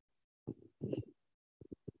bestpractical.com.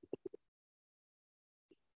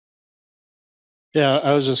 Yeah,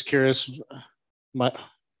 I was just curious. I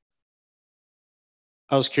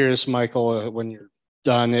was curious, Michael, when you're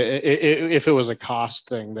done, if it was a cost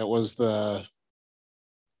thing that was the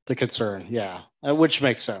concern. Yeah, which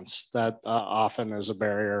makes sense. That often is a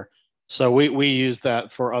barrier. So we use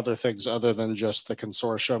that for other things other than just the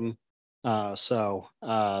consortium. Yeah.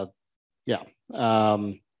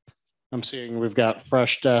 I'm seeing we've got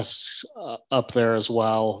Fresh Desks up there as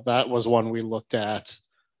well. That was one we looked at.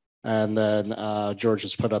 And then George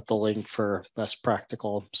has put up the link for Best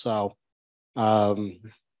Practical. So, and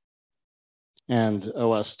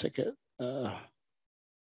OS Ticket.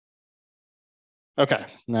 Okay,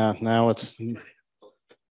 now it's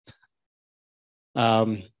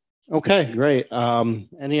okay, great.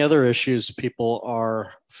 Any other issues people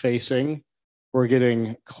are facing? We're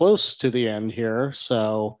getting close to the end here,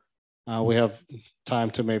 so we have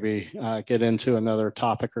time to maybe get into another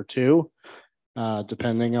topic or two,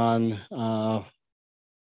 depending on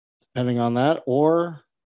that, or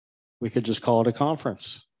we could just call it a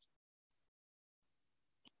conference.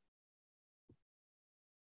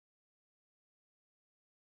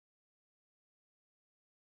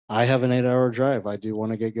 I have an 8-hour drive. I do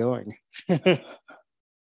want to get going.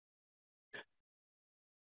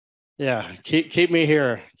 Yeah, keep me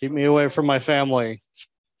here. Keep me away from my family.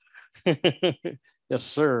 Yes,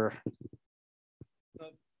 sir.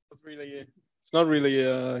 It's not really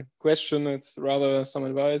a question. It's rather some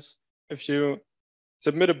advice. If you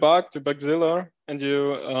submit a bug to Bugzilla and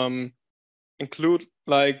you include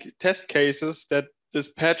like test cases that this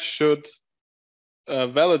patch should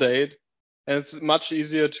validate, and it's much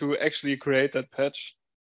easier to actually create that patch,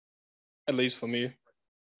 at least for me.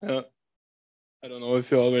 I don't know if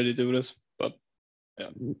you already do this, but yeah.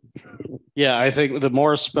 Yeah, I think the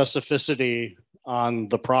more specificity on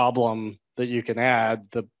the problem that you can add,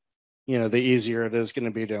 the easier it is going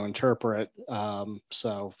to be to interpret.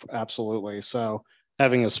 So absolutely. So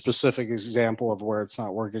having a specific example of where it's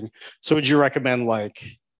not working. So would you recommend like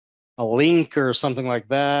a link or something like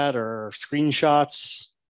that, or screenshots?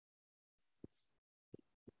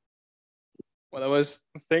 Well, I was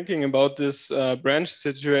thinking about this branch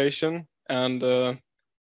situation, and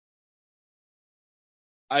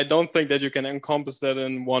I don't think that you can encompass that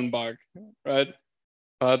in one bug, right?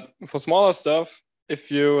 But for smaller stuff, if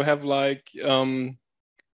you have like a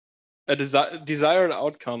desired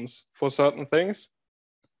outcomes for certain things,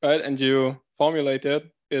 right, and you formulate it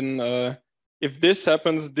in if this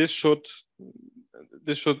happens, this should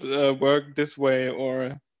work this way,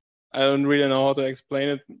 or I don't really know how to explain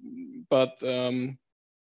it, but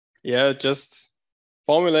yeah, just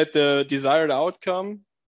formulate the desired outcome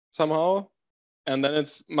somehow, and then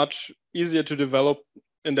it's much easier to develop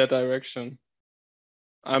in that direction.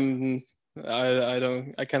 I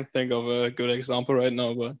can't think of a good example right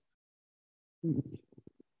now, but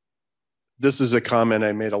this is a comment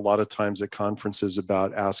I made a lot of times at conferences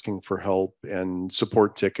about asking for help and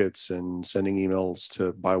support tickets and sending emails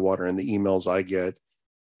to Bywater. And the emails I get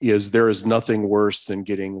is there is nothing worse than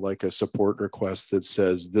getting like a support request that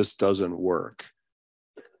says this doesn't work.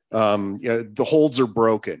 Yeah, the holds are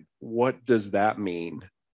broken. What does that mean?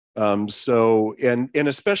 So, and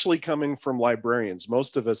especially coming from librarians,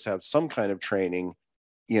 most of us have some kind of training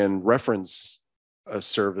in reference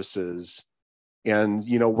services And,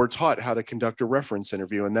 you know, we're taught how to conduct a reference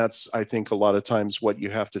interview. And that's, I think, a lot of times what you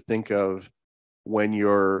have to think of when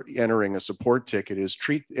you're entering a support ticket is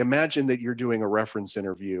imagine that you're doing a reference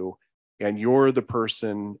interview and you're the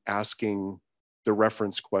person asking the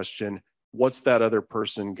reference question. What's that other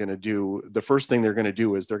person going to do? The first thing they're going to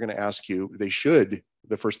do is they're going to ask you,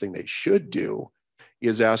 the first thing they should do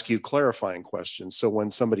is ask you clarifying questions. So when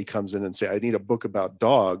somebody comes in and say, I need a book about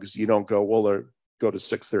dogs, you don't go, well, go to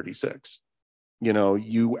 636. You know,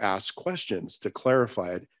 you ask questions to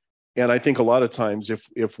clarify it. And I think a lot of times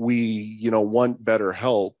if we, you know, want better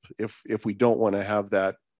help, if we don't want to have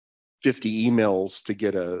that 50 emails to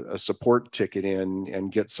get a support ticket in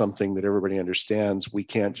and get something that everybody understands, we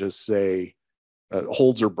can't just say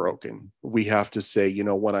holds are broken. We have to say, you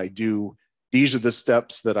know, when I do, these are the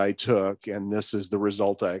steps that I took, and this is the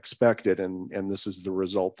result I expected, and this is the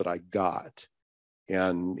result that I got.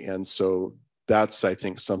 And so that's, I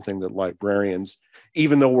think, something that librarians,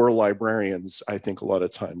 even though we're librarians, I think a lot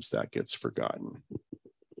of times that gets forgotten.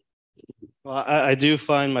 Well, I do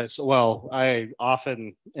find I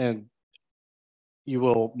often, and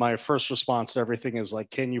my first response to everything is like,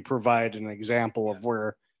 can you provide an example of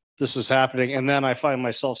where this is happening? And then I find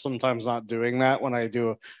myself sometimes not doing that when I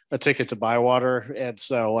do a ticket to buy water. And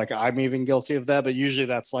so like, I'm even guilty of that, but usually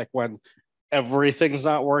that's like when everything's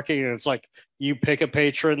not working and it's like, you pick a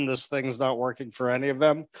patron, this thing's not working for any of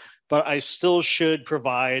them, but I still should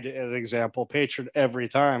provide an example patron every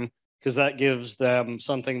time, because that gives them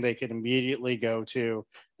something they can immediately go to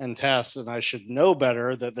and test. And I should know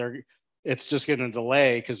better that it's just going to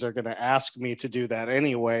delay because they're going to ask me to do that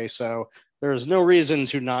anyway. So there's no reason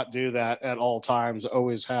to not do that at all times.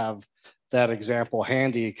 Always have that example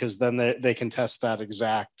handy, because then they can test that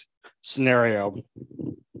exact scenario.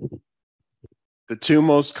 The two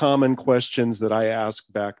most common questions that I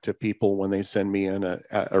ask back to people when they send me in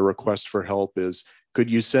a request for help is,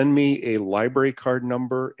 could you send me a library card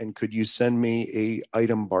number, and could you send me a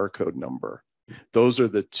item barcode number? Those are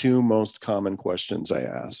the two most common questions I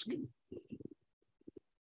ask.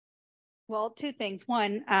 Well, two things.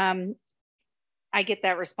 One, I get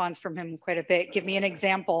that response from him quite a bit. Give me an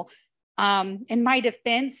example. In my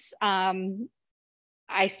defense,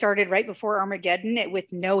 I started right before Armageddon with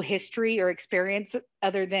no history or experience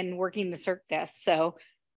other than working the circ desk. So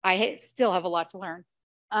I still have a lot to learn.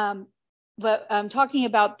 But talking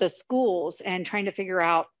about the schools and trying to figure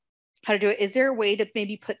out how to do it, is there a way to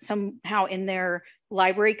maybe put somehow in their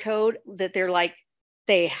library code that they're like,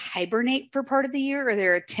 they hibernate for part of the year, or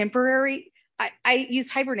they're a temporary? I use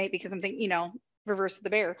hibernate because I'm thinking, you know, reverse of the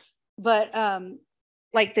bear, but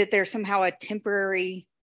like that there's somehow a temporary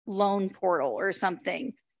loan portal or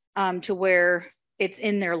something to where it's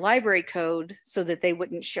in their library code so that they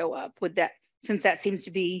wouldn't show up with that, since that seems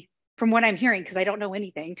to be, from what I'm hearing, because I don't know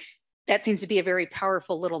anything, that seems to be a very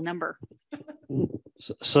powerful little number.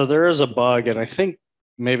 So there is a bug, and I think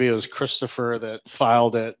maybe it was Christopher that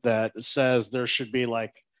filed it, that says there should be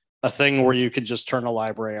like a thing where you could just turn a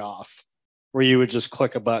library off, where you would just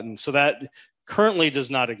click a button. So that currently does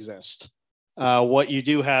not exist. What you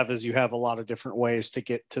do have is you have a lot of different ways to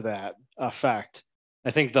get to that effect.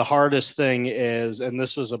 I think the hardest thing is, and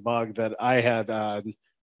this was a bug that I had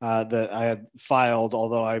filed,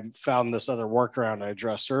 although I found this other workaround I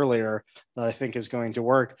addressed earlier that I think is going to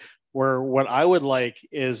work, where what I would like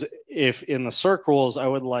is, if in the circ rules, I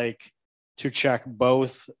would like to check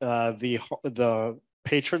both the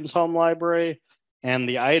patron's home library and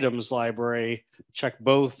the items library, check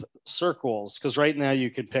both circ rules, because right now you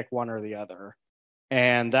could pick one or the other.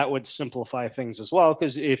 And that would simplify things as well,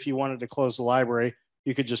 because if you wanted to close the library,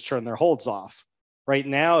 you could just turn their holds off. Right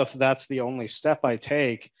now, if that's the only step I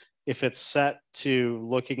take, if it's set to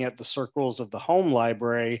looking at the circ rules of the home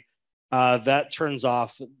library, that turns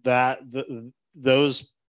off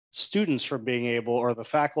those students from being able, or the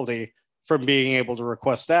faculty from being able to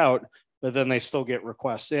request out, but then they still get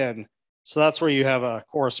requests in. So that's where you have a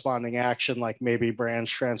corresponding action, like maybe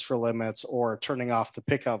branch transfer limits or turning off the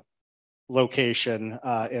pickup location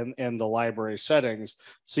in the library settings.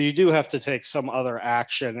 So you do have to take some other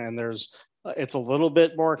action, and it's a little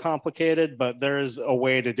bit more complicated, but there is a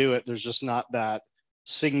way to do it. There's just not that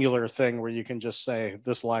singular thing where you can just say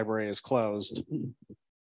this library is closed.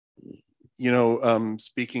 You know,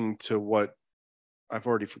 speaking to what I've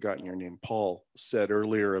already forgotten your name, Paul said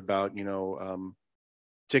earlier about, you know,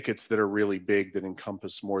 tickets that are really big that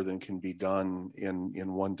encompass more than can be done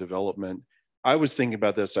in one development. I was thinking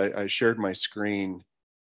about this. I shared my screen,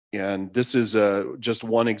 and this is just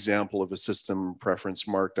one example of a system preference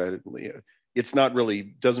marked. It's not really,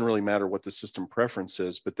 doesn't really matter what the system preference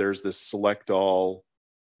is, but there's this select all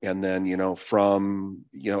And then, from,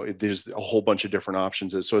 there's a whole bunch of different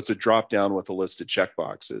options. So it's a drop down with a list of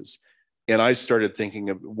checkboxes. And I started thinking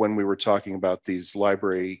of, when we were talking about these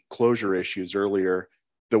library closure issues earlier,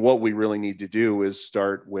 that what we really need to do is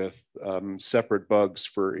start with separate bugs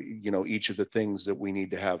for, each of the things that we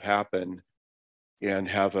need to have happen, and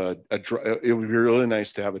have it would be really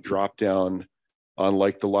nice to have a drop down on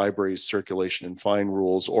like the library's circulation and fine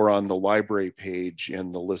rules, or on the library page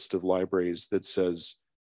in the list of libraries that says,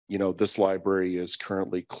 this library is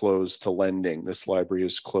currently closed to lending. This library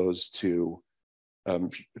is closed to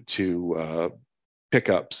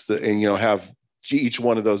pickups, and have each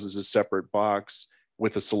one of those as a separate box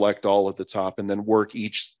with a select all at the top, and then work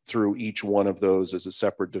through each one of those as a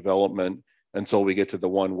separate development until we get to the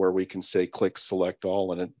one where we can say click select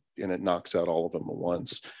all, and it knocks out all of them at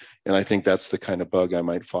once. And I think that's the kind of bug I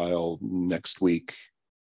might file next week,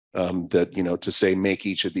 that, to say, make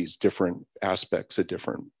each of these different aspects a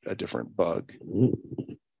different bug.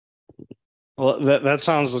 Well, that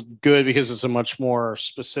sounds good, because it's a much more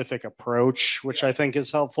specific approach, which I think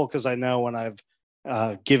is helpful, because I know when I've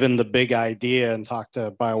given the big idea and talked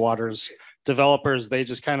to Bywater's developers, they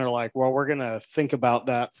just kind of like, well, we're going to think about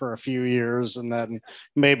that for a few years and then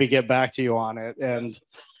maybe get back to you on it. And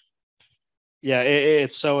yeah,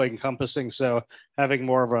 it's so encompassing. So having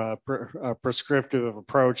more of a prescriptive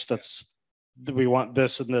approach we want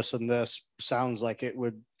this and this and this sounds like it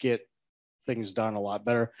would get things done a lot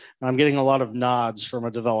better. And I'm getting a lot of nods from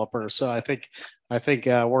a developer. So I think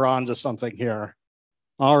we're on to something here.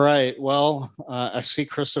 All right. Well, I see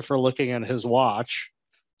Christopher looking at his watch.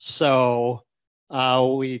 So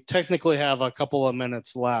we technically have a couple of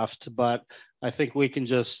minutes left, but I think we can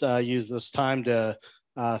just use this time to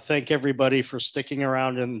thank everybody for sticking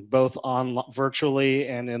around, in both virtually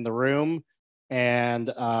and in the room.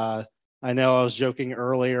 And I know I was joking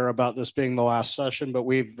earlier about this being the last session, but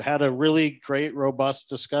we've had a really great, robust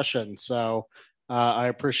discussion. So I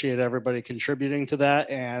appreciate everybody contributing to that,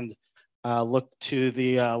 and look to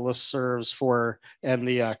the listservs and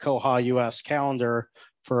the Koha-US calendar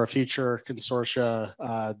for a future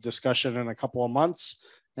Consortia discussion in a couple of months.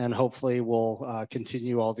 And hopefully we'll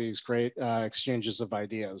continue all these great exchanges of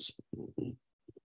ideas.